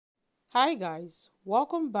Hi guys,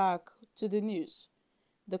 welcome back to the news.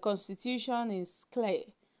 The constitution is clear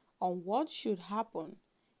on what should happen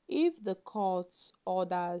if the court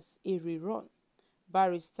orders a rerun.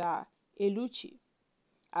 Barrister Eluchi,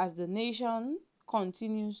 as the nation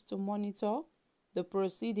continues to monitor the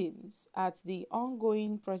proceedings at the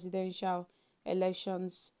ongoing presidential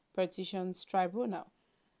elections petitions tribunal,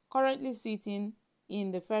 currently sitting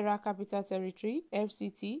in the Federal Capital Territory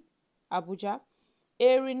 (FCT) Abuja.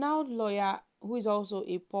 A renowned lawyer who is also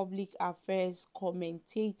a public affairs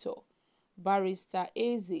commentator, Barrister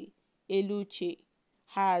Eze Eluche,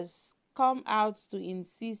 has come out to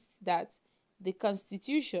insist that the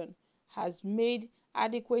Constitution has made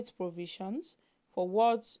adequate provisions for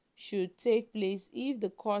what should take place if the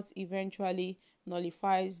court eventually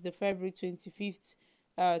nullifies the February 25th,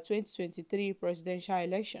 2023 presidential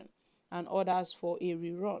election and orders for a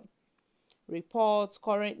rerun. Reports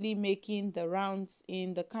currently making the rounds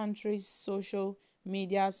in the country's social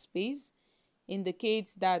media space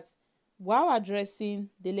indicate that while addressing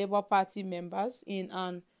the Labour Party members in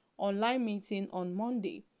an online meeting on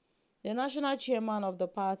Monday, the national chairman of the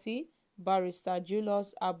party, Barrister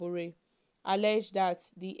Julius Abure, alleged that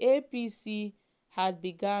the APC had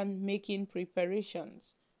begun making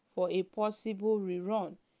preparations for a possible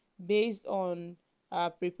rerun based on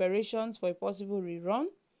preparations for a possible rerun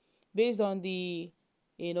based on the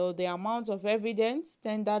amount of evidence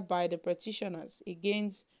tendered by the petitioners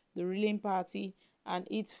against the ruling party and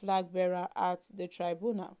its flag bearer at the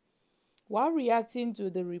tribunal. While reacting to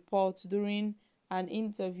the report during an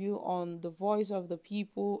interview on the Voice of the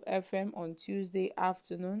People FM on Tuesday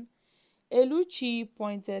afternoon, Eluchi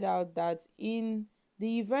pointed out that in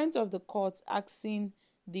the event of the court asking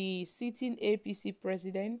the sitting APC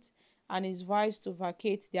president and his vice to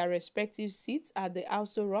vacate their respective seats at the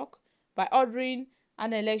Aso Rock by ordering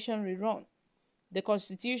an election rerun, the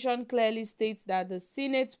Constitution clearly states that the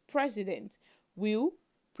Senate President will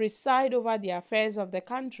preside over the affairs of the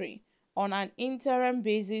country on an interim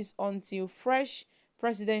basis until fresh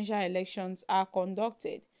presidential elections are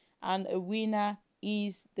conducted and a winner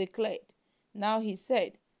is declared. Now he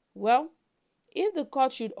said, well, if the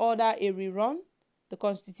court should order a rerun, the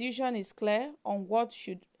Constitution is clear on what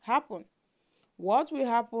should happen. What will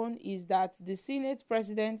happen is that the Senate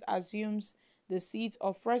President assumes the seat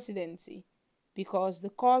of presidency because the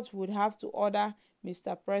court would have to order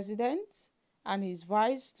Mr. President and his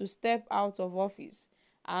vice to step out of office,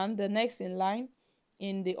 and the next in line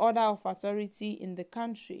in the order of authority in the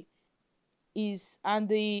country is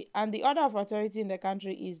order of authority in the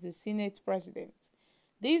country is the Senate President.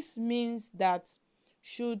 This means that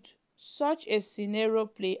should such a scenario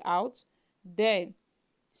play out, then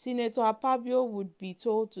Senator Akpabio would be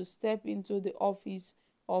told to step into the office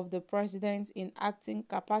of the president in acting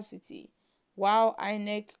capacity while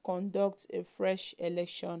INEC conducts a fresh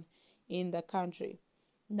election in the country.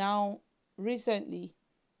 Now, recently,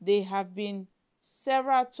 there have been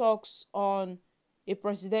several talks on a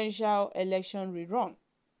presidential election rerun.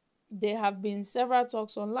 There have been several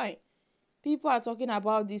talks online. People are talking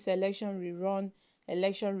about this election rerun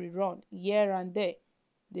here and there.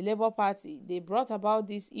 The Labour Party, they brought about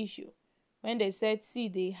this issue when they said, see,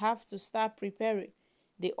 they have to start preparing.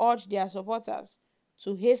 They urged their supporters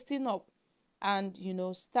to hasten up and,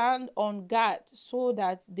 stand on guard so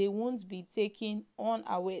that they won't be taken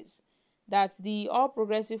unawares. That the All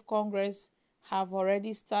Progressive Congress have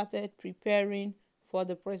already started preparing for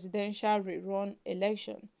the presidential rerun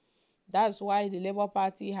election. That's why the Labour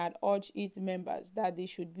Party had urged its members that they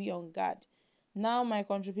should be on guard. Now, my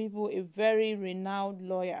country people, a very renowned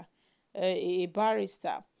lawyer, a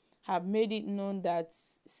barrister, have made it known that,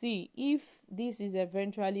 see, if this is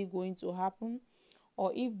eventually going to happen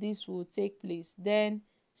or if this will take place, then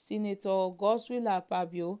Senator Godswill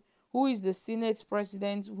Akpabio, who is the Senate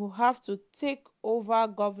President, will have to take over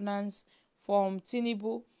governance from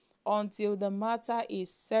Tinubu until the matter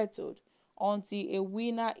is settled, until a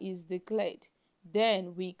winner is declared.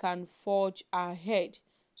 Then we can forge ahead.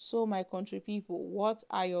 So, my country people, what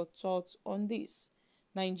are your thoughts on this?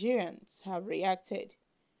 Nigerians have reacted.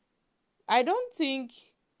 I don't think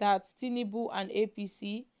that Tinubu and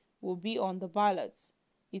APC will be on the ballot.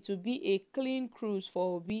 It will be a clean cruise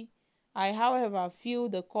for Obi. I, however, feel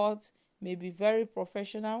the court may be very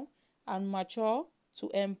professional and mature to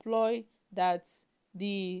employ that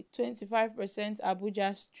the 25%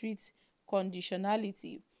 Abuja street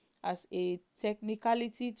conditionality as a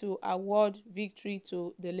technicality to award victory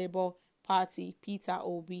to the Labour Party, Peter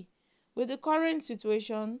Obi. With the current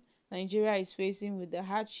situation Nigeria is facing with the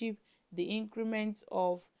hardship, the increment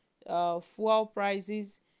of fuel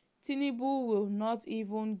prices, Tinubu will not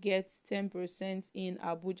even get 10% in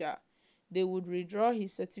Abuja. they would withdraw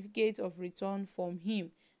his certificate of return from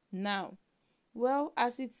him now. Well,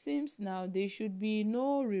 as it seems now, there should be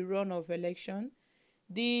no rerun of election.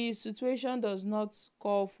 The situation does not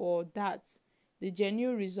call for that. The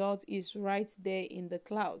genuine result is right there in the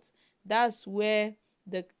clouds. That's where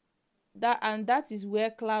the that is where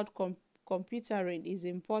computering is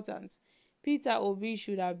important. Peter Obi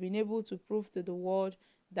should have been able to prove to the world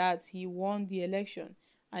that he won the election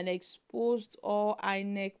and exposed all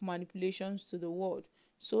INEC manipulations to the world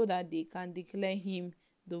so that they can declare him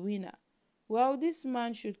the winner. Well, this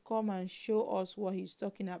man should come and show us what he's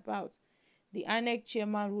talking about. The INEC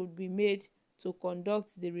chairman would be made to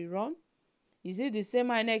conduct the rerun. Is it the same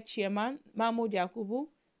INEC chairman, Mahmoud Yakubu,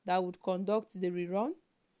 that would conduct the rerun?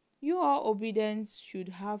 You all obedience should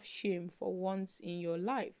have shame for once in your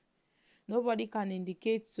life. Nobody can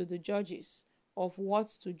indicate to the judges of what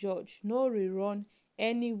to judge. No rerun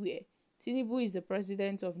anywhere. Tinubu is the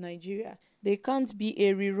president of Nigeria. There can't be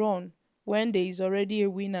a rerun when there is already a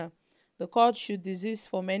winner. The court should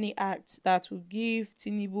desist from any acts that will give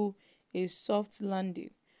Tinubu a soft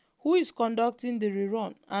landing. Who is conducting the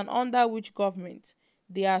rerun and under which government?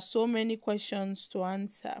 There are so many questions to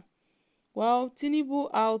answer. Well, Tinubu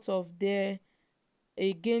out of there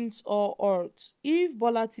against all odds. If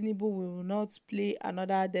Bola Tinubu will not play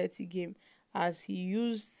another dirty game as he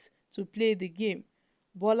used to play the game,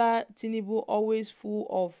 Bola Tinubu always full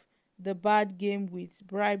of the bad game with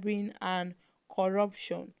bribing and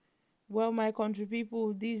corruption. Well, my country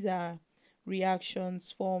people, these are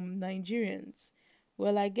reactions from Nigerians.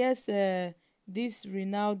 Well, I guess this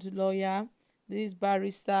renowned lawyer, this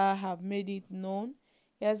barrister have made it known.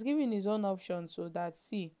 He has given his own option so that,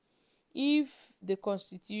 see, if the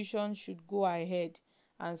constitution should go ahead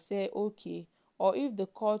and say okay, or if the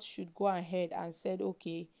court should go ahead and said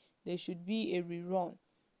okay, there should be a rerun,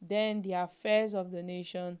 then the affairs of the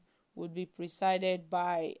nation would be presided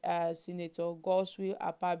by Senator Godswill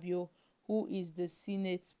Akpabio, who is the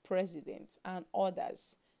Senate president, and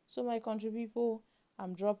others. So my country people,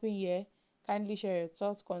 I'm dropping here. Kindly share your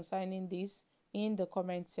thoughts concerning this in the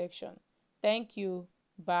comment section. Thank you.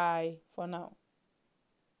 Bye for now.